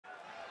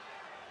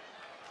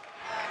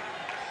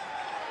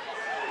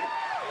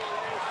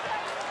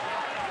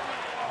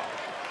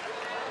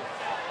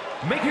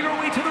Making her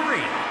way to the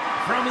ring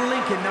from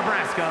Lincoln,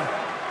 Nebraska,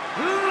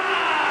 Lyna.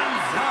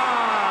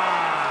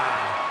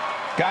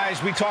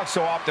 Guys, we talk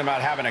so often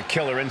about having a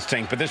killer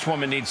instinct, but this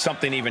woman needs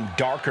something even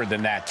darker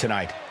than that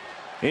tonight.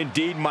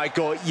 Indeed,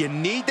 Michael, you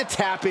need to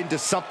tap into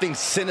something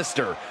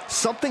sinister,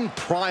 something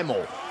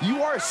primal.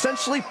 You are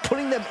essentially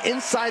putting them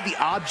inside the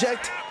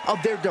object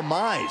of their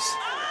demise.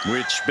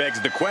 Which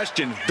begs the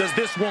question, does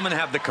this woman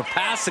have the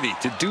capacity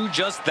to do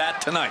just that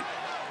tonight?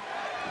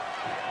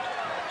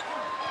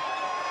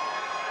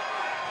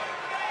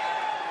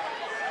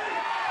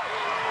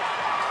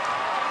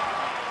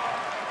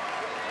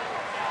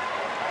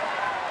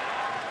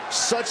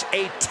 Such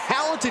a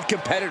talented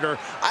competitor.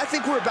 I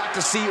think we're about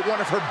to see one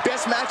of her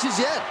best matches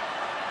yet.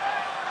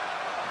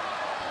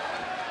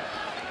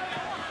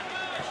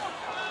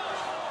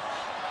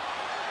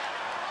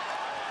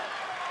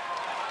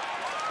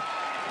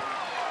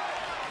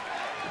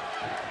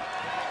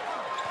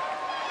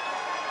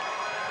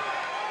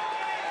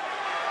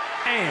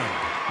 And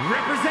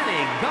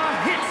representing the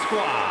Hit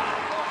Squad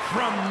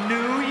from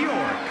New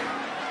York,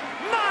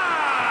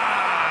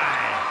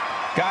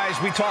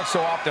 Guys, we talk so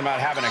often about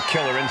having a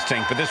killer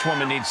instinct, but this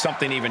woman needs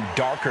something even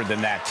darker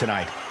than that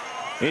tonight.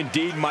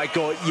 Indeed,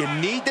 Michael, you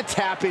need to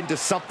tap into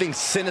something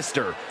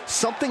sinister,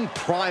 something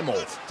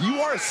primal. You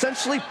are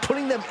essentially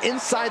putting them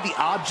inside the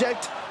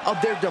object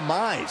of their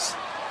demise.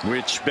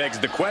 Which begs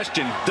the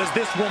question, does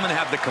this woman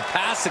have the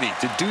capacity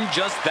to do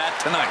just that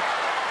tonight?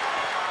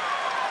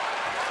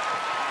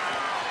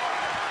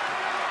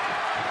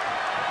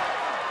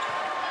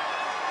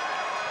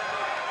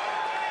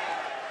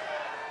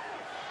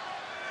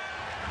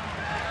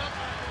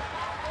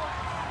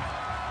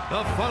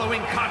 The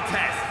following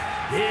contest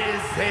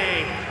is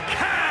a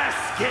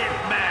casket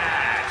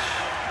match.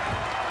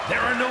 There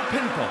are no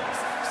pinfalls,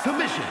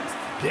 submissions,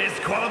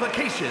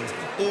 disqualifications,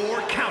 or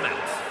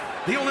countouts.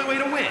 The only way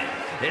to win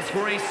is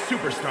for a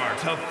superstar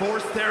to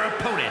force their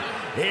opponent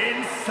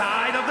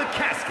inside of the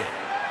casket.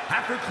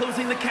 After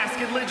closing the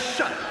casket lid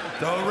shut,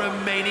 the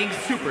remaining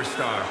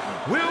superstar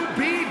will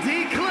be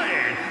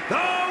declared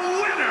the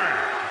winner.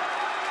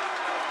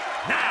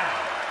 Now,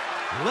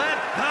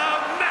 let the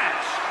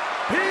match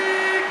begin.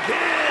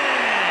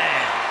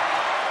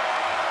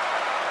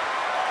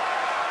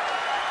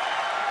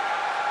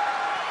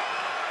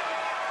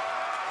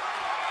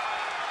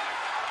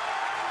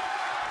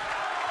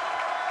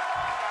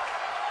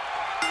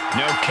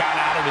 No count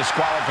out or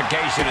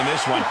disqualification in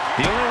this one.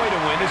 The only way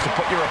to win is to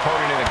put your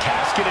opponent in the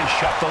casket and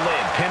shut the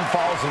lid.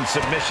 Pinfalls and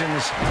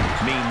submissions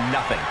mean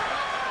nothing.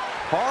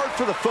 Hard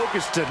for the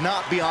focus to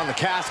not be on the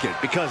casket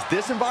because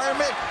this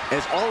environment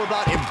is all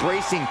about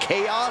embracing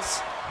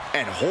chaos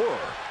and horror.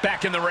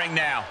 Back in the ring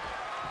now.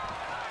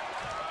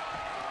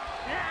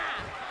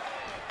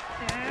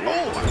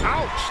 Oh,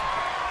 ouch!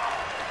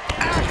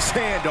 Axe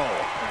handle.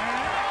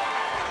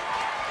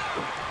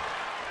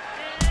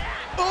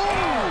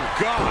 Oh,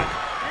 God.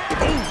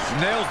 Oof,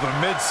 nails the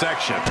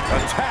midsection.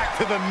 Attack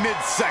to the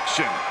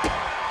midsection.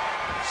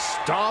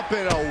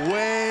 Stomping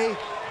away,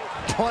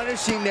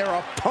 punishing their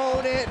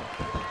opponent.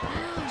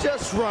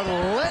 Just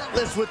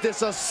relentless with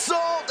this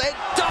assault and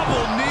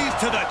Double knees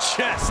to the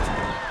chest.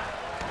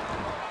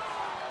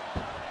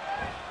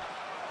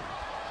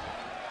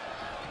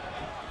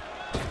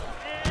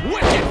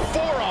 Wicked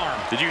forearm.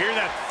 Did you hear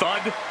that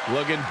thud?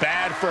 Looking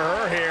bad for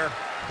her here.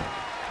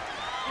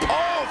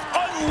 Oh,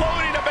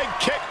 unloading a big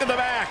kick to the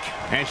back.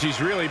 And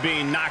she's really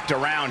being knocked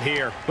around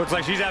here. Looks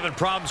like she's having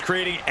problems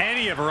creating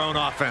any of her own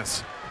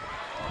offense.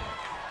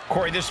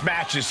 Corey, this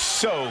match is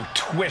so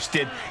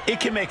twisted, it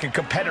can make a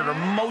competitor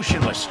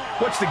motionless.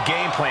 What's the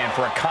game plan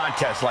for a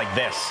contest like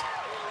this?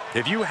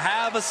 If you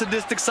have a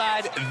sadistic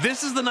side,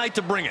 this is the night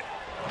to bring it.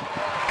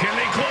 Can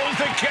they close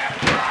the cap?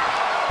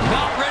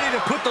 Not ready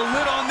to put the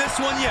lid on this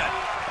one yet.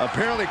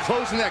 Apparently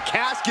closing that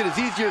casket is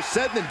easier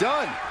said than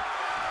done.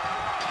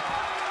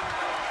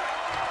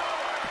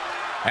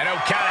 And no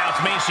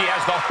countouts means she has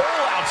the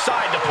whole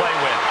outside to play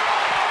with.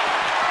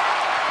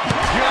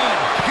 Good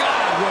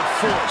God, what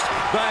force.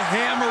 The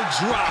hammer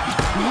dropped.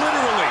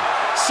 Literally.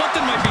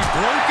 Something might be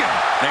broken.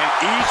 And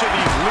each of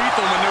these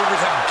lethal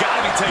maneuvers have got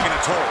to be taking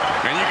a toll.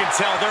 And you can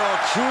tell there are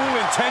cruel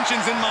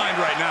intentions in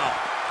mind right now.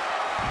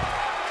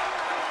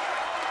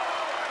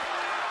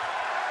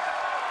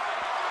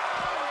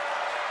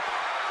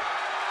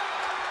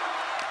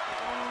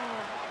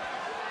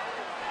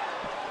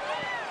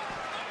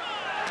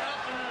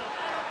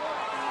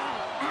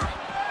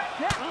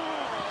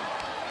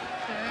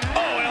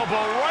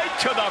 Right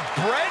to the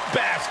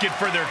breadbasket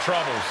for their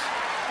troubles.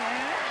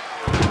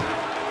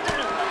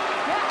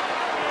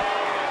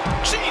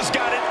 She's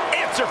got an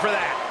answer for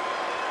that.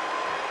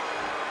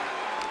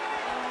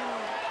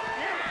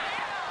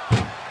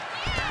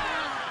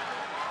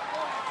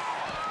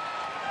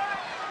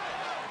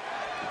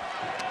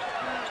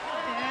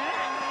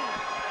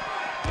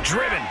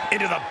 Driven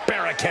into the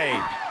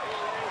barricade.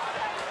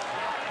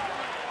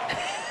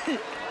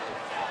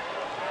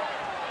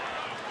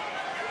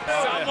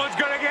 Someone's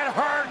gonna get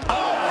hurt. Oh,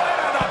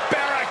 right on the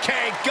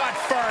barricade, gut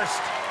first.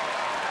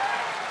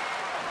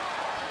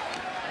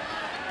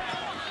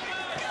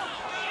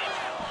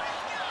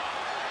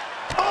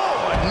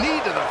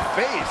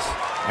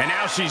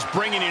 she's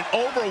bringing in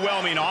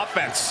overwhelming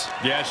offense.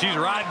 Yeah, she's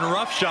riding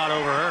roughshod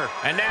over her.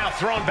 And now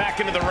thrown back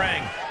into the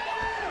ring.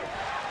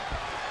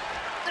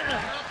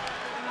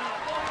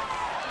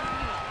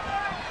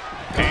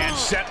 And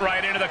set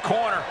right into the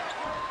corner.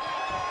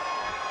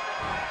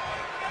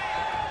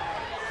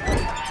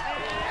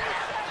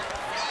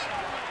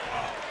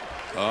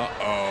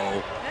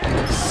 Uh-oh.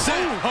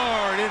 Sent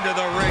hard into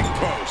the ring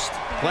post.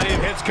 Plenty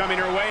of hits coming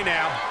her way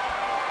now.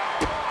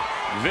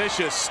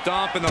 Vicious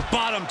stomp in the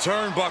bottom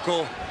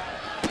turnbuckle.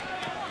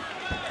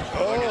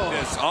 Look at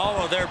this. All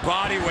of their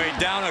body weight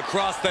down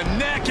across the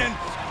neck, and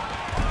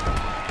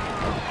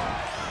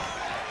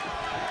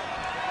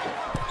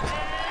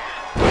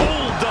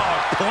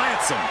Bulldog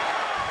plants him.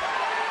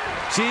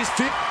 She's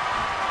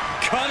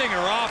cutting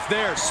her off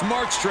there.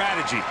 Smart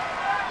strategy.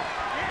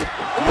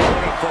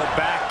 Beautiful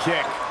back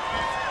kick.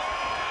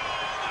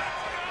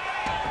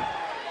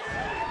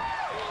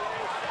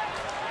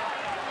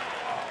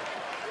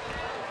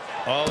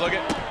 Oh, look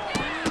at...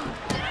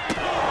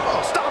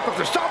 Oh, stop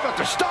after stop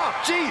after stop.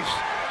 Jeez.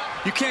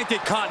 You can't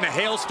get caught in a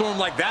hailstorm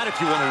like that if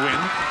you want to win.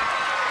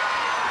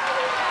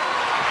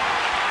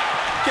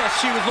 Guess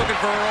she was looking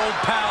for her old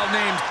pal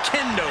named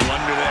Kendo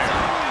under there.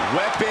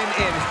 Weapon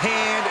in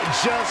hand,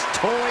 just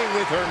toying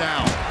with her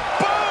now.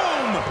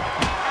 Boom!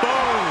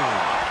 Boom!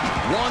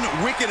 One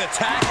wicked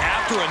attack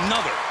after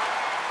another.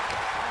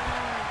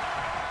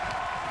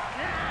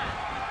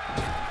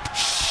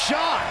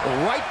 Shot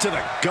right to the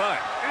gut.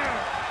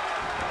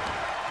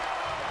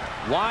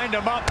 Wind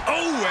him up.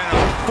 Oh, and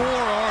a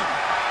forearm.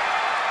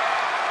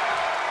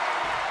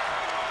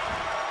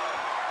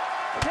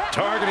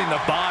 Targeting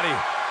the body.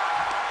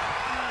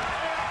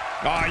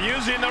 Oh,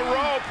 using the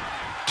rope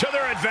to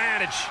their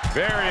advantage.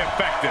 Very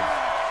effective.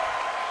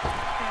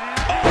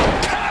 Oh,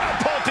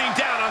 catapulting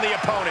down on the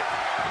opponent.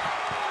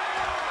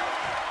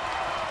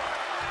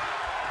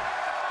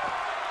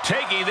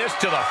 Taking this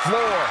to the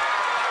floor.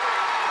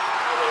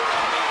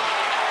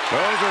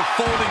 Those are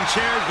folding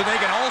chairs, but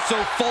they can also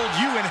fold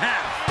you in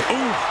half. Ooh,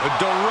 a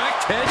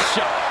direct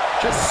headshot.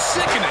 Just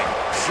sickening.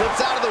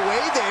 Slips out of the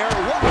way there.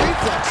 What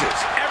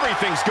reflexes?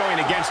 Everything's going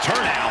against her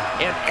now.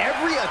 And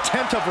every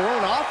attempt of her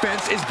own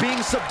offense is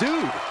being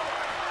subdued.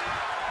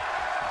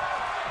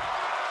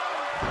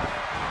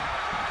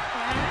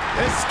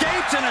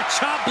 Escapes, and a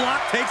chop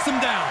block takes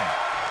him down.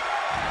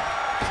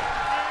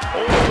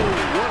 Oh,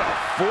 what a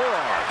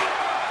forearm.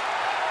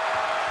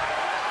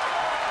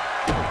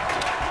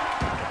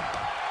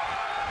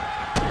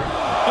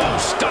 Oh,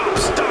 stop,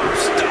 stop,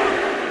 stop.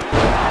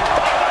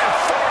 Oh, and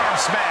forearm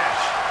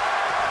smash.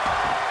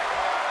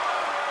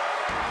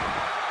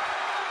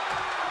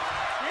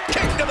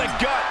 Kick to the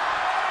gut.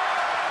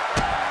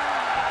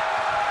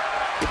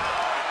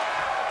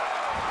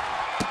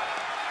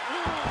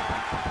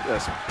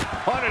 Just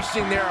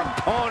punishing their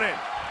opponent.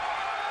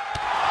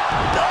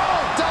 Oh,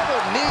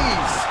 double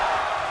knees.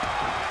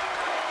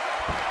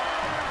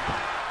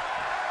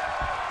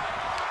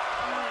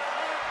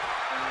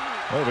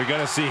 What are we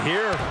going to see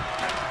here?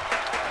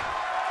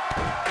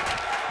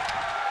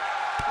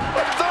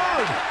 A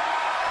third.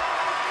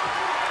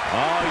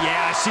 Oh,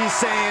 yeah, she's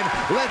saying,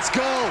 let's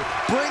go.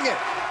 Bring it.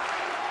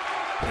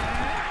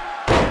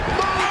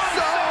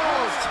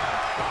 Moonsault.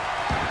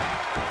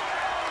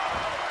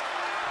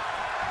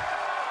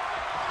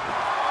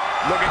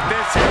 Look at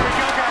this. Here we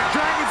go. Got a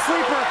Dragon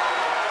Sleeper.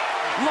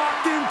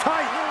 Locked in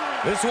tight.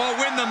 This won't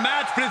win the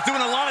match, but it's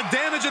doing a lot of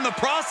damage in the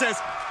process.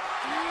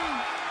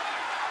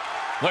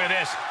 Look at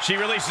this. She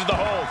releases the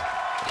hold.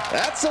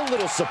 That's a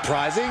little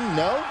surprising,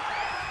 no?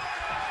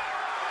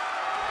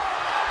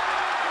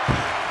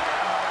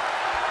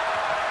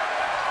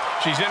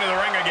 She's into the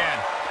ring again.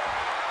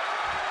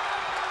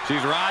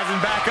 She's rising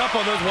back up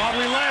on those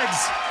wobbly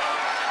legs.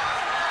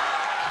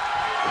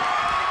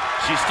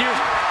 She steers.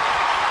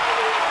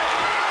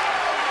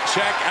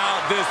 Check out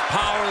this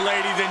power,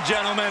 ladies and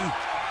gentlemen.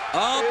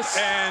 Up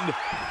and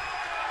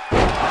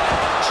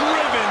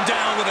driven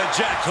down with a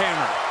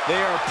jackhammer. They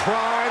are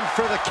primed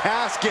for the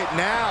casket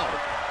now.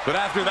 But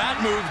after that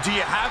move, do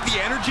you have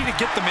the energy to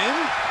get them in?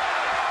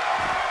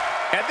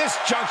 At this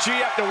juncture,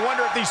 you have to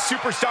wonder if these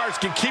superstars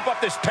can keep up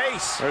this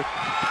pace. We've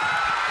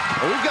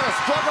got a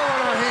struggle on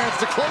our hands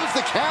to close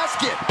the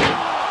casket.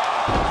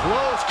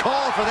 Close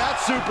call for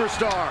that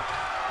superstar.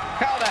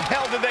 How the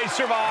hell did they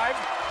survive?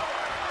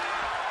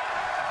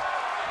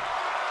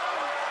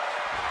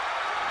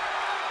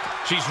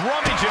 She's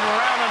rummaging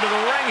around under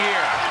the ring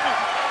here.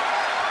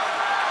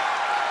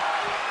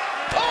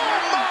 Oh,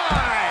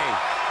 my!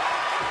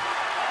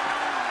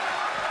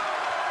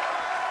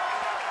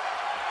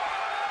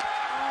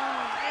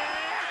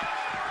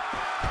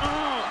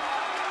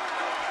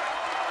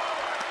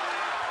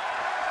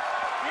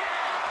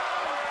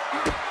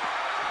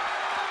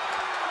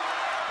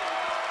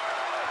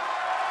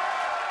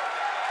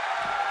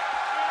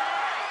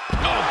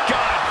 Oh,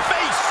 God,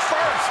 face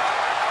first!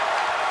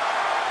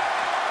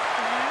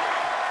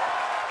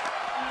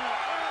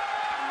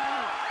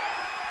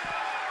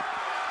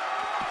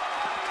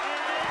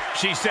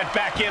 She's set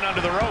back in under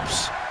the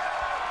ropes.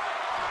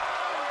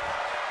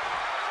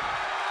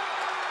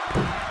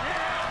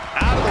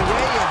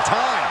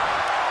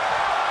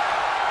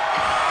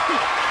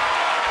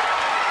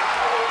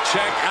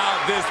 Check out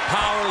this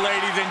power,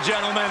 ladies and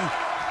gentlemen.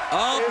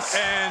 Up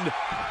and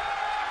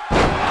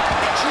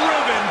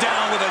driven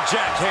down with a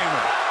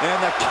jackhammer. And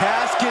the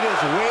Casket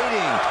is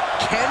waiting.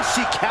 Can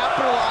she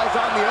capitalize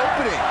on the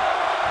opening?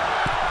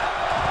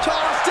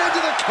 Tossed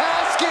into the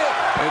Casket.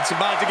 It's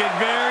about to get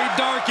very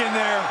dark in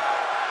there.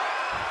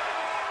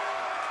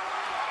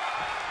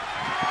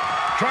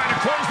 Trying to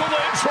close the lid.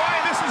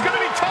 This is going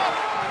to be tough.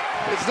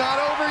 It's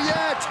not over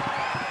yet.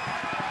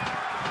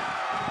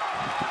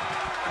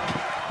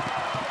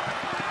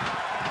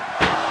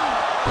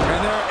 And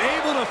they're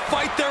able to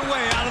fight their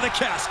way out of the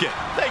Casket.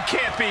 They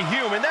can't be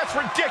human. That's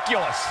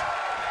ridiculous.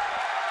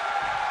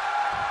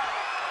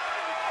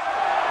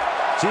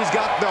 She's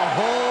got the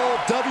whole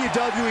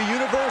WWE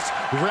Universe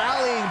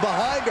rallying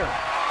behind her.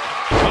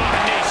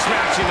 Knee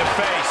smash in the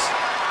face.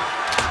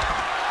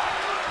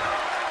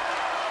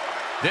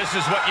 This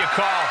is what you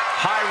call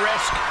high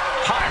risk,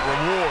 high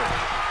reward.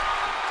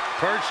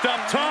 Perched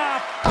up top.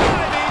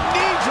 Diving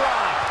knee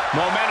drop.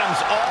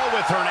 Momentum's all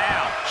with her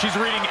now. She's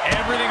reading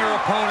everything her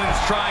opponent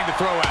is trying to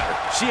throw at her.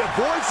 She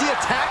avoids the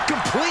attack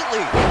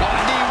completely. A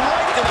knee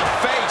right to the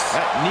face.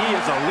 That knee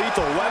is a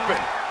lethal weapon.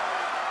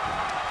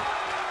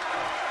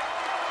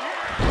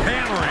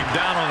 Hammering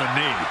down on the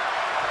knee.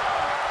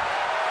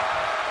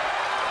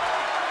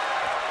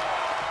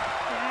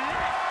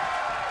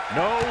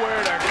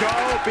 Nowhere to go,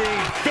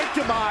 being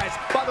victimized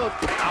by the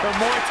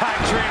Muay Thai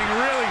training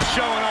really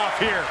showing off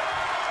here.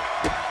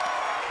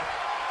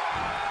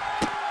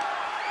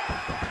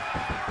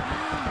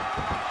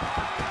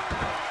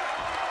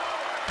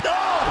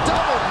 Oh,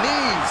 double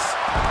knees.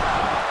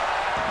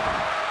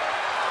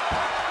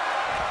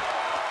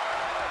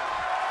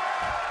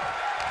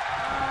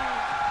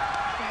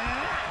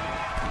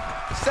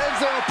 Sends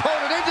their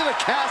opponent into the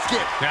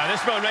Casket. Now this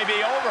one may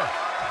be over.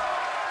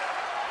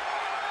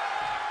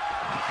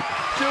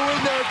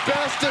 Doing their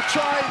best to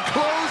try and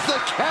close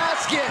the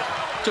Casket.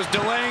 Just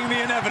delaying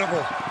the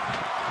inevitable.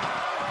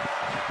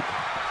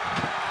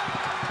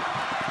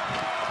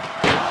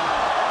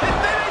 And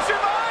then they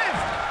survive.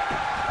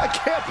 I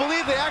can't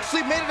believe they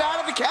actually made it out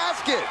of the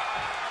Casket.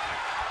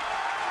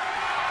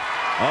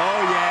 Oh,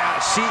 yeah,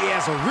 she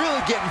is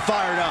really getting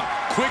fired up.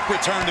 Quick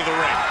return to the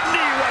ring.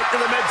 Knee right to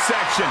the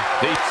midsection.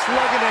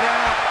 Slugging it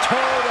out,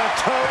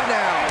 toe-to-toe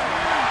now.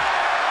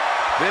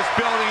 This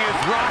building is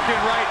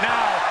rocking right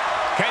now.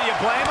 Can you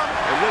blame him?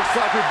 It looks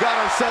like we've got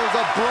ourselves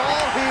a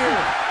brawl here.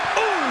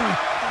 Ooh!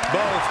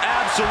 Both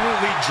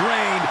absolutely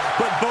drained,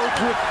 but both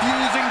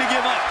refusing to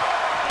give up.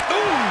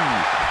 Ooh!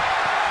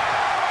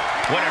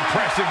 What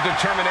impressive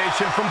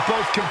determination from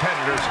both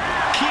competitors,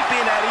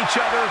 keeping at each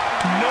other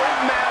no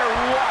matter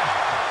what.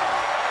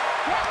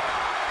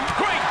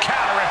 Great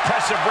counter,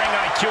 impressive ring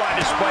IQ on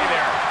display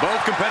there.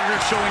 Both competitors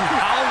showing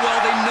how well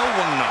they know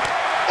one another.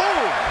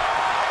 Oh!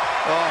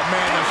 Oh,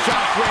 man, the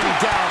shots raining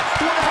down,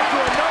 one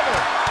after another.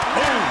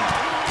 Boom!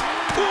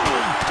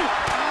 Boom!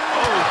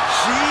 Oh,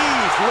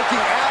 jeez, looking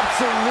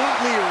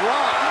absolutely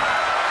rotten.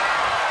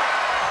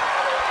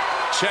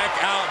 Check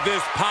out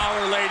this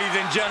power, ladies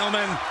and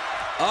gentlemen.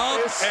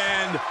 Up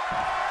and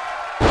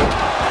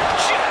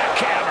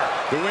Jackhammer.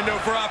 the window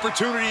for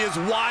opportunity is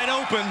wide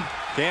open.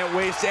 Can't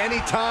waste any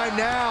time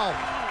now.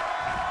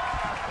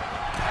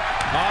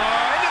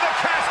 Into the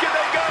Casket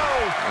they go.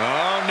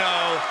 Oh,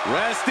 no.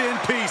 Rest in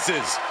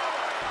pieces.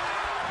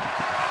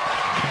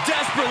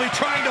 Desperately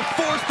trying to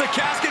force the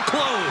Casket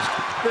closed.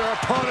 Their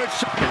opponent.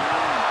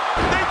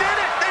 They did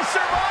it. They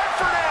survived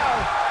for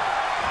now.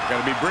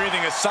 Gotta be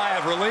breathing a sigh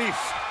of relief.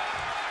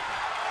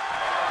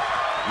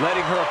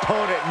 Letting her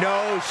opponent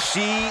know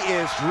she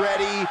is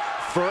ready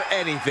for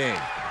anything.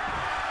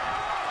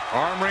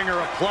 Arm wringer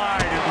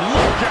applied, and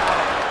look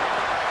out!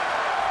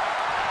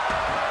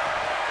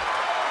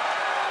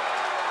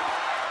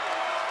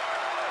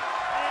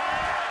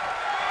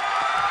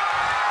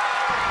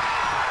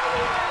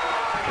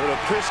 Little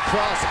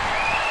crisscross.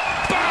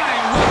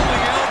 Bang!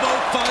 Rolling elbow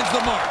finds the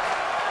mark.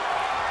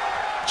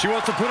 She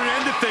wants to put an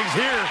end to things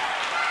here.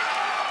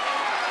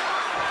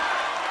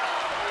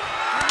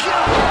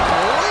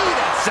 Golly,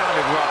 that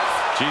sounded rough.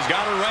 She's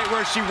got her right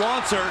where she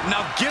wants her.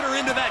 Now get her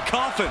into that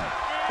coffin.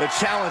 The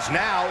challenge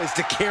now is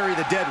to carry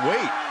the dead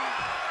weight.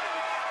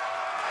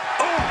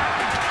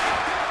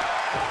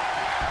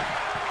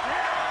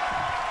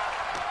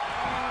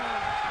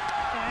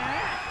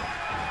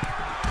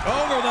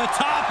 Over the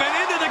top and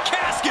into the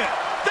Casket.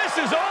 This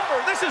is over.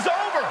 This is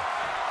over.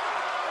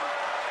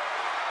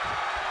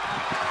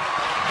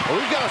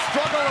 Well, we've got a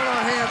struggle on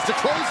our hands to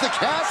close the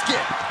Casket.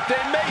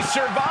 They may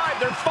survive.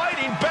 They're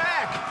fighting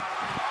back.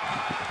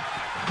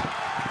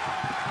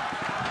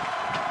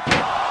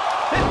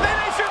 And then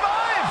they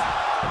survive.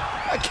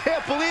 I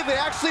can't believe they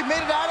actually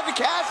made it out of the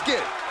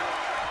Casket.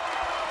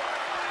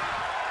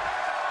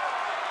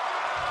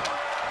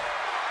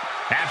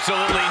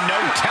 Absolutely no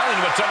telling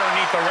what's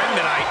underneath the ring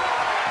tonight.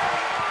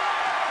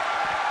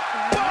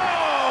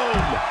 Boom!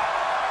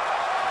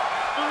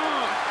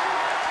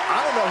 I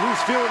don't know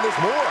who's feeling this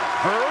more,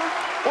 her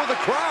or the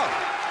crowd.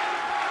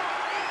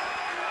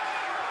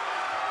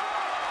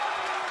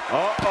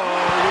 Uh-oh,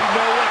 we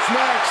know what What's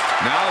next?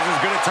 Now is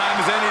as good a time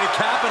as any to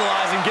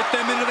capitalize and get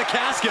them into the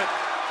casket.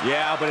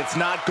 Yeah, but it's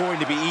not going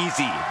to be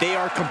easy. They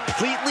are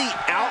completely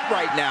out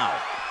right now.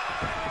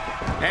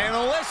 And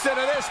listen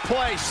to this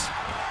place.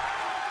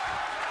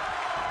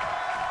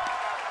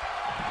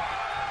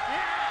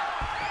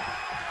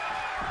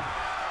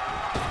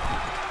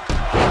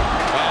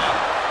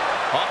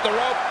 Off the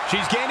rope.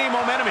 She's gaining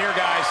momentum here,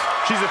 guys.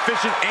 She's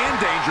efficient and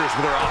dangerous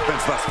with her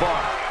offense thus far.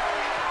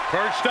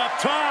 Perched up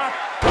top.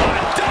 A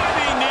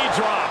diving knee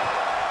drop.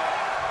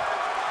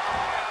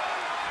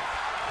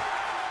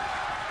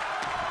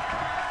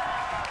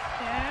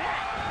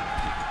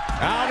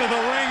 Out of the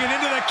ring and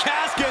into the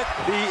casket.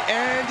 The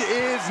end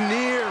is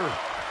near.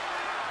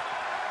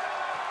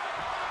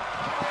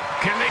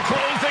 Can they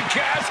close the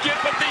casket?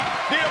 But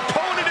the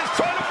opponent is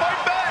trying to fight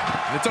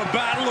back. It's a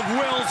battle of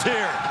wills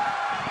here.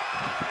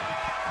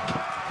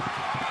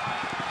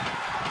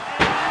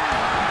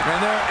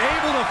 And they're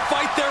able to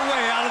fight their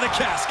way out of the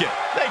casket.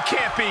 They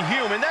can't be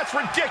human. That's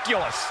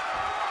ridiculous.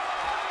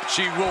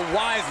 She will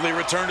wisely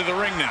return to the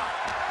ring now.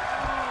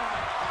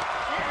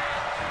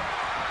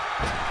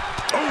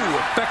 Oh,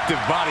 effective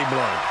body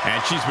blow.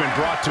 And she's been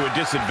brought to a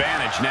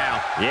disadvantage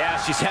now.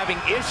 Yeah, she's having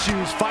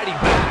issues fighting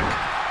back.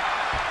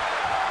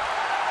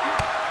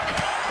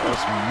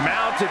 Just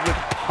mounted with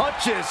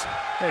punches.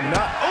 And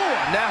not, oh,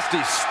 a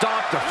nasty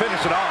stop to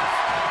finish it off.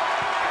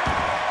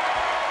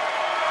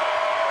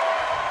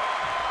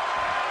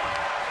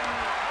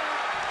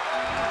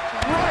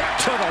 Right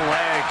to the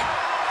leg.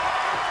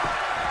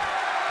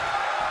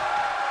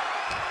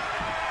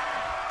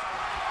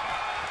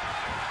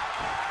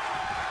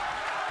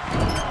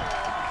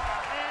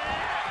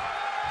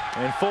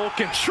 In full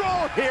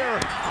control here.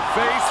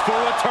 Face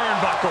full of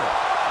turnbuckle.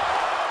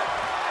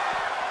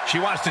 She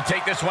wants to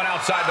take this one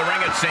outside the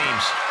ring, it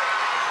seems.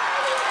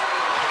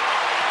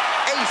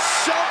 A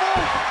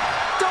shovel?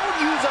 Don't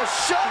use a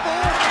shovel.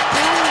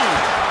 Ooh,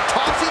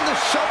 tossing the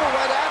shovel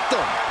right at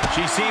them.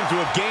 She seems to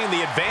have gained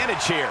the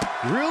advantage here.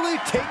 Really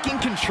taking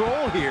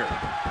control here.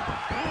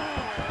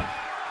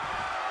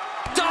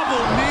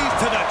 Double knees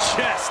to the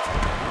chest.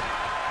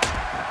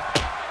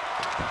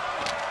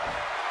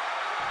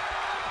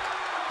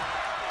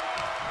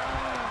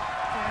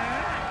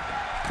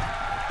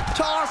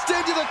 Tossed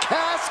into the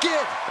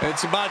casket.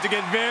 It's about to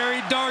get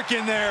very dark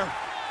in there.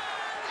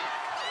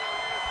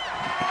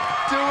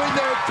 Doing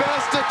their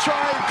best to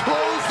try and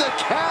close the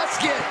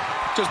casket.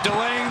 Just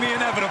delaying the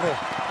inevitable.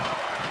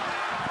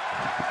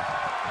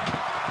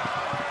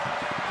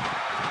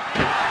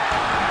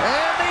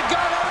 And they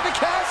got out of the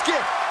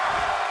casket.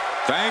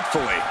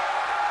 Thankfully.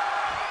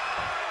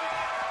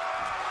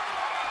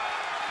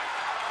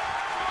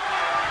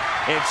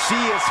 And she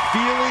is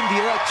feeling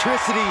the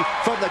electricity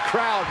from the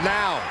crowd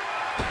now.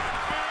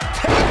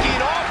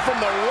 Taking off from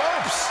the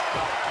ropes.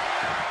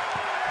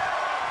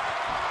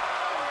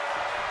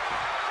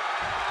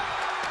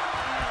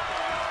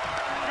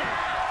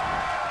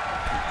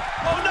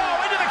 Oh no,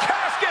 into the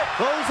casket!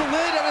 Close the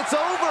lid and it's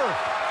over.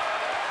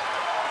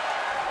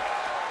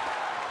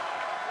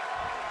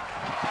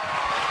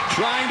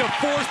 Trying to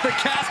force the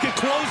casket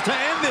closed to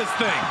end this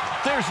thing.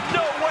 There's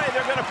no way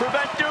they're going to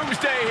prevent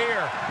Doomsday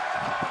here.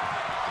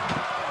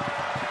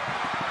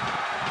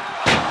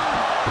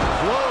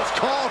 Close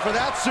call for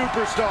that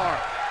superstar.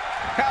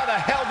 How the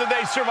hell did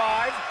they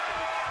survive?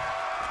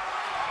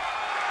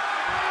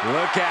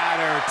 Look at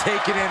her,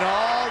 taking in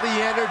all the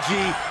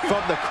energy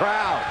from the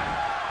crowd.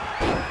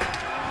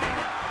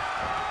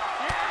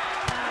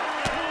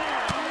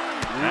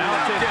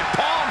 Mounted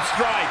palm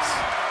strikes.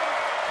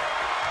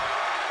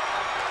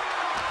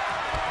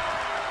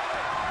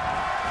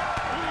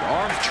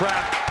 Arms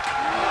trapped.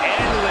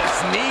 Endless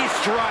knee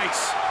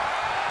strikes.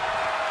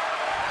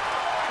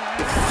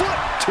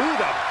 Foot to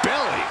the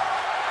belly.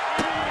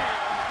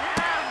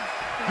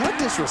 How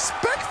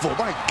disrespectful,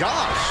 my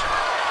gosh.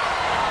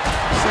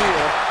 See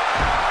ya.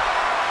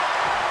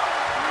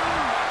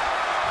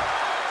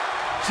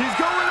 She's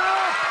going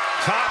up.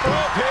 Top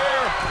rope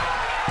here.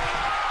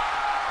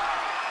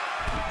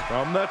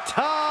 From the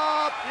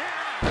top.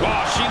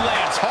 Oh, she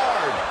lands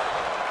hard.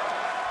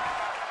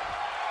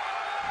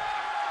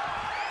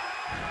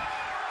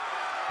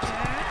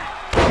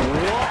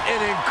 What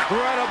an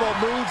incredible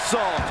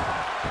moonsault.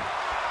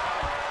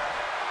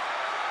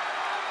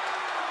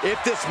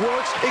 If this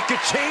works, it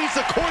could change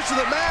the course of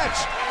the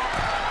match.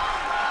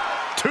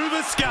 To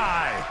the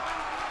sky.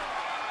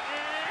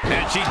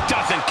 And she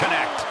doesn't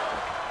connect.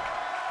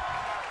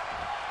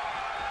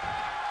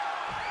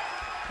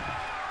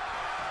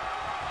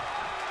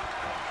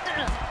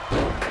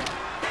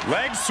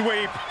 Leg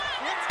sweep.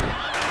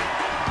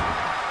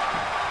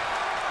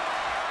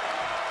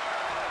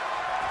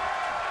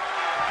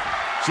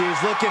 She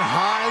is looking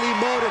highly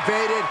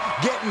motivated,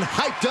 getting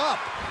hyped up.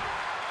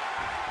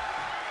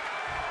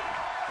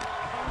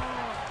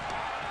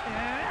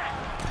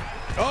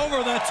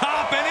 Over the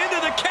top and into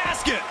the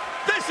casket.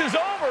 This is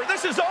over.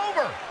 This is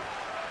over.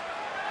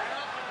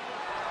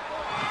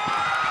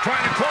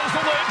 Trying to close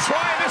the lid.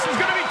 Trying. This is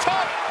going to be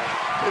tough.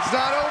 It's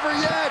not over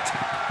yet.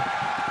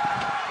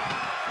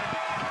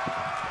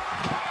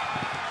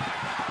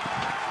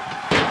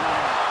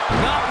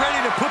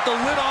 want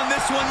the lid on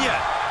this one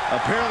yet.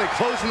 Apparently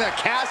closing that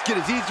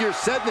casket is easier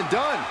said than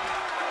done.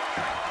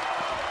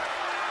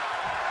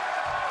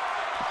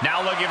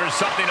 Now looking for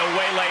something to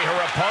waylay her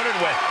opponent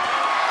with.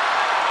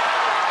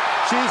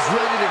 She's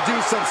ready to do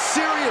some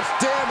serious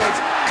damage,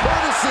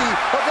 courtesy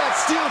of that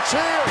steel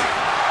chair.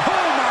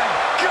 Oh my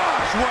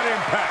gosh, what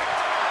impact.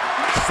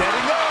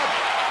 Setting up.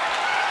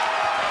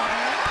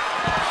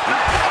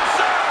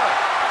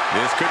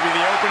 This could be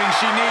the opening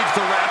she needs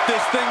to wrap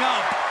this thing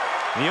up.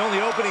 The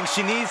only opening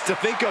she needs to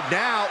think of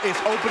now is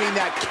opening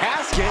that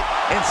casket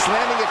and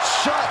slamming it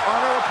shut on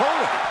her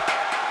opponent.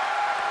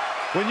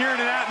 When you're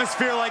in an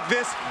atmosphere like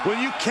this, when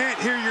you can't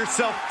hear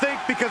yourself think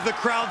because the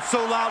crowd's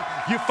so loud,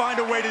 you find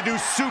a way to do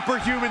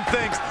superhuman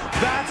things.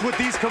 That's what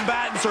these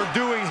combatants are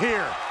doing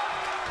here.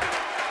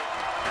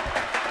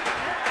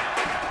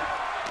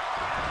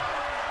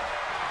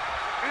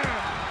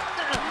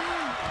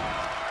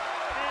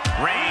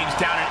 Range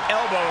down an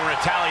elbow in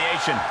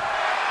retaliation.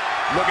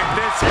 Look at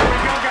this. Here we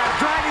go, guys.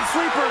 Dragon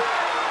sleeper.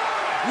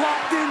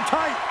 Locked in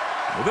tight.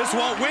 Well, this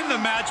won't win the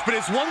match, but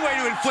it's one way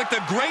to inflict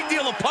a great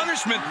deal of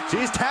punishment.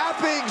 She's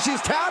tapping,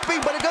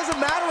 but it doesn't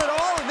matter at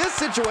all in this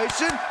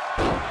situation.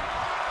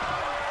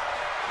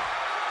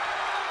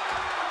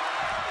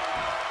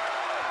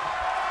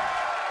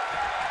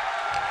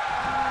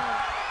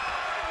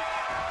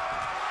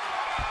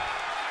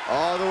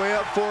 All the way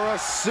up for a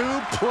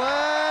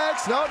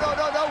suplex. No.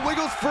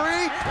 Wiggles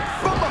free.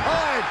 From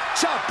behind.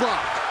 Chop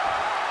block.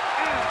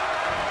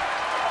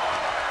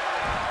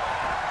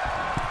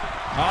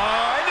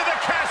 Into the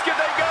casket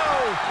they go.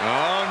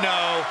 Oh,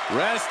 no.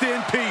 Rest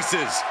in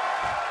pieces.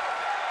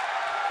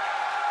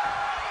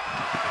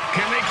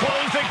 Can they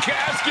close the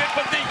casket?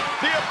 But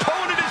the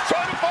opponent is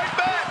trying to fight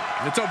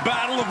back. It's a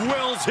battle of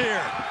wills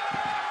here.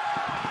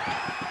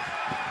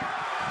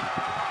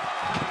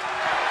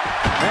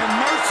 And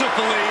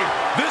mercifully,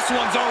 this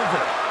one's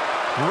over.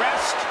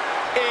 Rest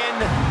in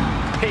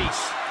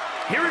peace.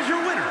 Here is